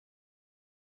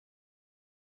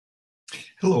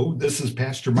Hello, this is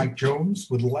Pastor Mike Jones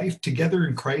with Life Together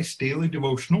in Christ Daily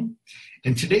Devotional.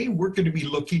 And today we're going to be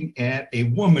looking at a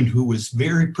woman who was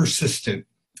very persistent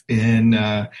in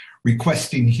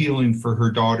requesting healing for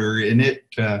her daughter. And it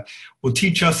will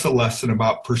teach us a lesson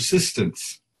about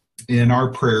persistence in our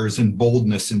prayers and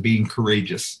boldness and being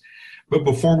courageous. But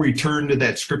before we turn to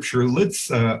that scripture,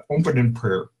 let's open in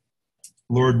prayer.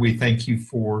 Lord, we thank you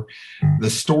for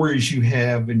the stories you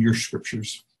have in your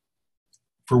scriptures,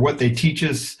 for what they teach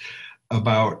us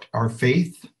about our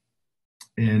faith.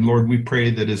 And Lord, we pray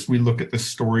that as we look at the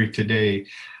story today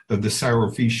of the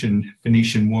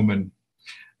Syrophoenician woman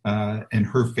and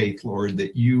her faith, Lord,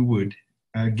 that you would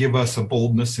give us a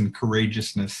boldness and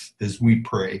courageousness as we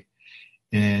pray.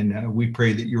 And we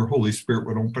pray that your Holy Spirit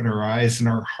would open our eyes and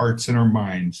our hearts and our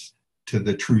minds to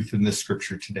the truth in this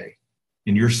scripture today.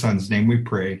 In your Son's name we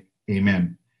pray,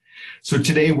 amen. So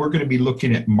today we're going to be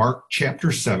looking at Mark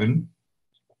chapter 7,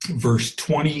 verse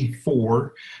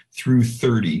 24 through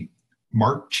 30.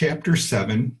 Mark chapter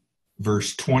 7,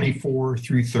 verse 24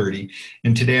 through 30.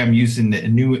 And today I'm using the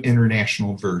New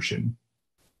International Version.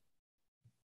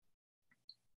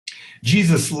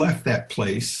 Jesus left that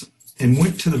place and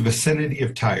went to the vicinity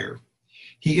of Tyre.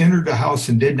 He entered the house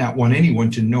and did not want anyone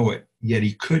to know it, yet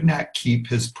he could not keep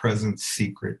his presence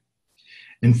secret.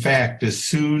 In fact, as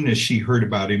soon as she heard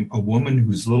about him, a woman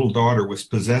whose little daughter was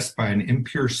possessed by an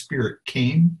impure spirit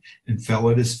came and fell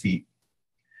at his feet.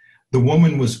 The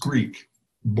woman was Greek,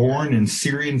 born in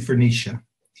Syrian Phoenicia.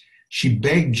 She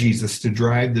begged Jesus to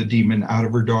drive the demon out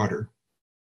of her daughter.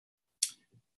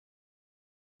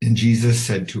 And Jesus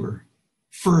said to her,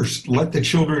 "First, let the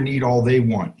children eat all they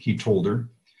want," he told her,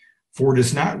 "for it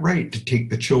is not right to take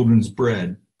the children's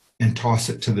bread and toss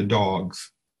it to the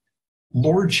dogs."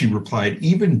 "Lord," she replied,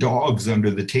 "even dogs under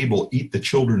the table eat the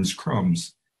children's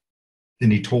crumbs."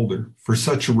 Then he told her, "For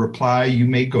such a reply you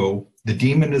may go. The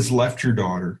demon has left your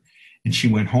daughter." And she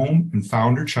went home and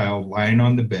found her child lying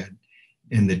on the bed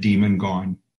and the demon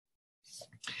gone.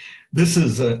 This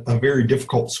is a very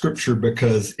difficult scripture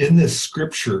because in this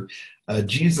scripture,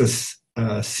 Jesus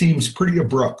seems pretty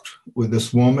abrupt with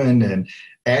this woman and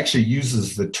actually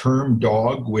uses the term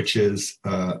dog, which is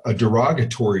a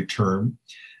derogatory term.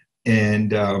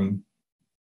 And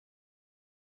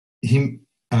he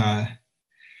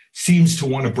seems to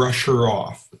want to brush her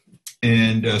off.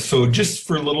 And so just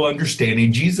for a little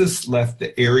understanding, Jesus left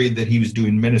the area that he was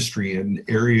doing ministry in, the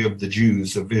area of the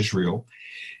Jews of Israel,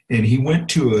 and he went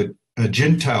to a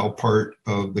Gentile part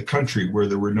of the country where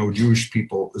there were no Jewish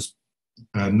people,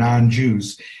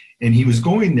 non-Jews. And he was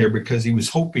going there because he was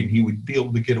hoping he would be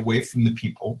able to get away from the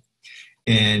people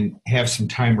and have some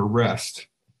time of rest.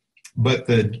 But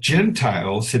the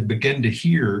Gentiles had begun to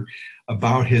hear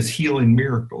about his healing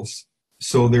miracles.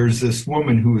 So there's this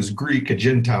woman who is Greek, a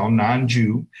Gentile,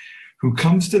 non-Jew, who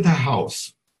comes to the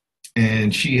house,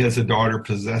 and she has a daughter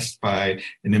possessed by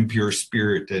an impure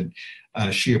spirit. And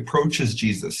she approaches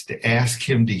Jesus to ask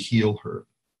him to heal her.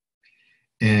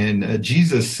 And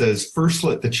Jesus says, "First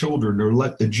let the children, or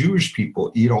let the Jewish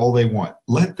people eat all they want.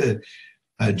 Let the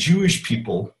Jewish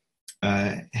people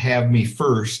have me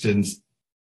first and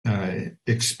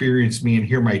experience me and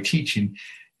hear my teaching.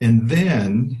 And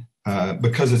then,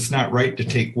 because it's not right to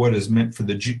take what is meant for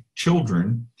the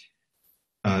children,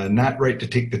 not right to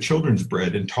take the children's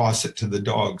bread and toss it to the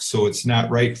dogs. So it's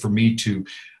not right for me to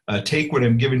take what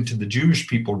I'm giving to the Jewish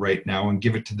people right now and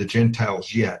give it to the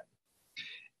Gentiles yet."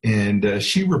 And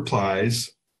she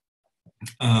replies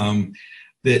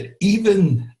that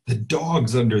even the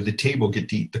dogs under the table get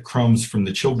to eat the crumbs from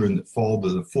the children that fall to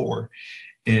the floor.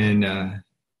 And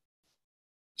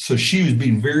so she was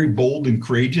being very bold and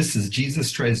courageous as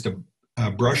Jesus tries to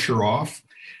brush her off.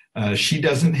 She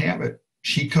doesn't have it.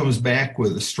 She comes back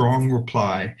with a strong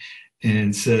reply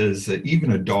and says that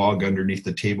even a dog underneath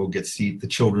the table gets to eat the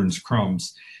children's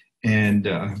crumbs.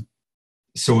 And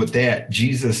so at that,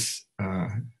 Jesus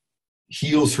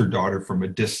heals her daughter from a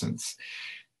distance.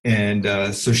 And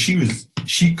so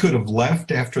she could have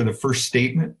left after the first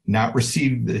statement, not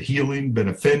received the healing, been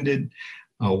offended,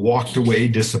 walked away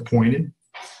disappointed.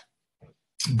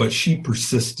 But she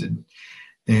persisted.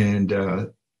 And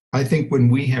I think when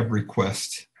we have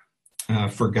requests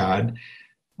for God,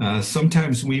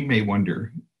 sometimes we may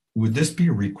wonder, would this be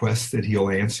a request that he'll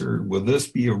answer? Will this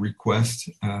be a request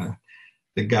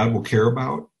that God will care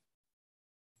about?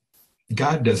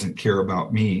 God doesn't care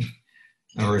about me,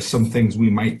 or some things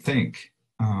we might think.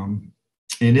 And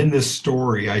in this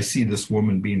story, I see this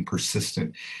woman being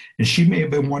persistent. And she may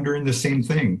have been wondering the same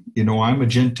thing. You know, I'm a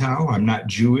Gentile, I'm not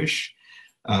Jewish.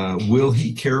 Will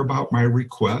he care about my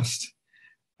request?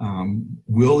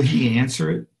 Will he answer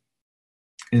it?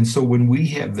 And so when we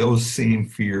have those same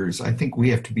fears, I think we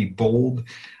have to be bold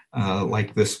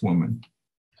like this woman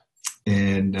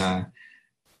and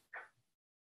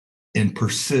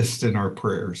persist in our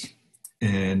prayers.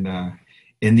 And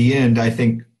in the end, I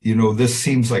think, this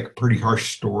seems like a pretty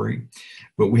harsh story,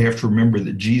 but we have to remember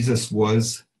that Jesus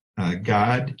was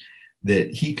God,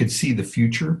 that he could see the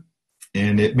future.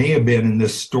 And it may have been in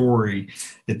this story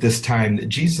at this time that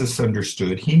Jesus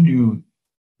understood. He knew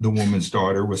the woman's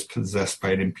daughter was possessed by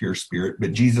an impure spirit,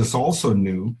 but Jesus also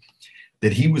knew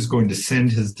that he was going to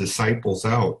send his disciples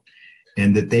out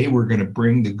and that they were going to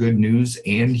bring the good news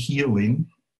and healing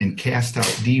and cast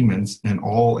out demons in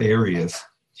all areas.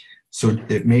 So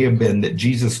it may have been that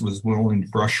Jesus was willing to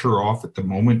brush her off at the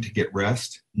moment to get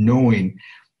rest, knowing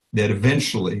that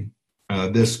eventually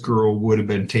this girl would have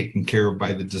been taken care of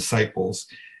by the disciples.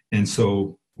 And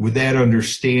so with that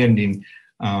understanding,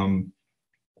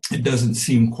 it doesn't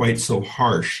seem quite so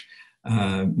harsh.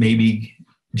 Maybe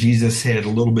Jesus had a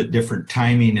little bit different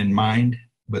timing in mind,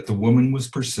 but the woman was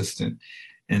persistent.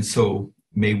 And so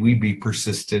may we be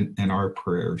persistent in our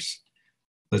prayers.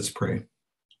 Let's pray.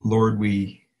 Lord,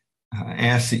 we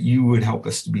ask that you would help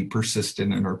us to be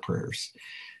persistent in our prayers.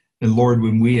 And Lord,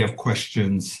 when we have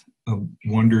questions of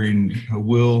wondering,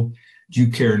 do you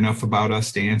care enough about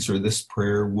us to answer this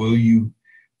prayer? Will you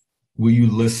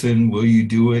listen? Will you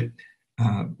do it?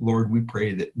 Lord, we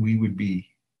pray that we would be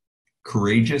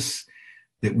courageous,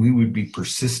 that we would be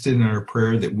persistent in our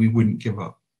prayer, that we wouldn't give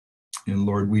up. And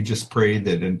Lord, we just pray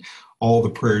that in all the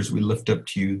prayers we lift up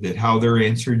to you, that how they're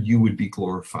answered, you would be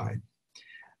glorified,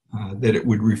 that it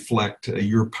would reflect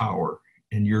your power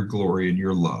and your glory and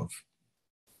your love.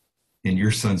 In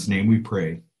your Son's name we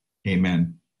pray.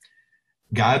 Amen.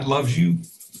 God loves you,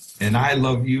 and I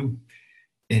love you,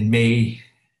 and may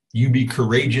you be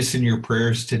courageous in your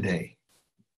prayers today.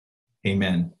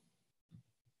 Amen.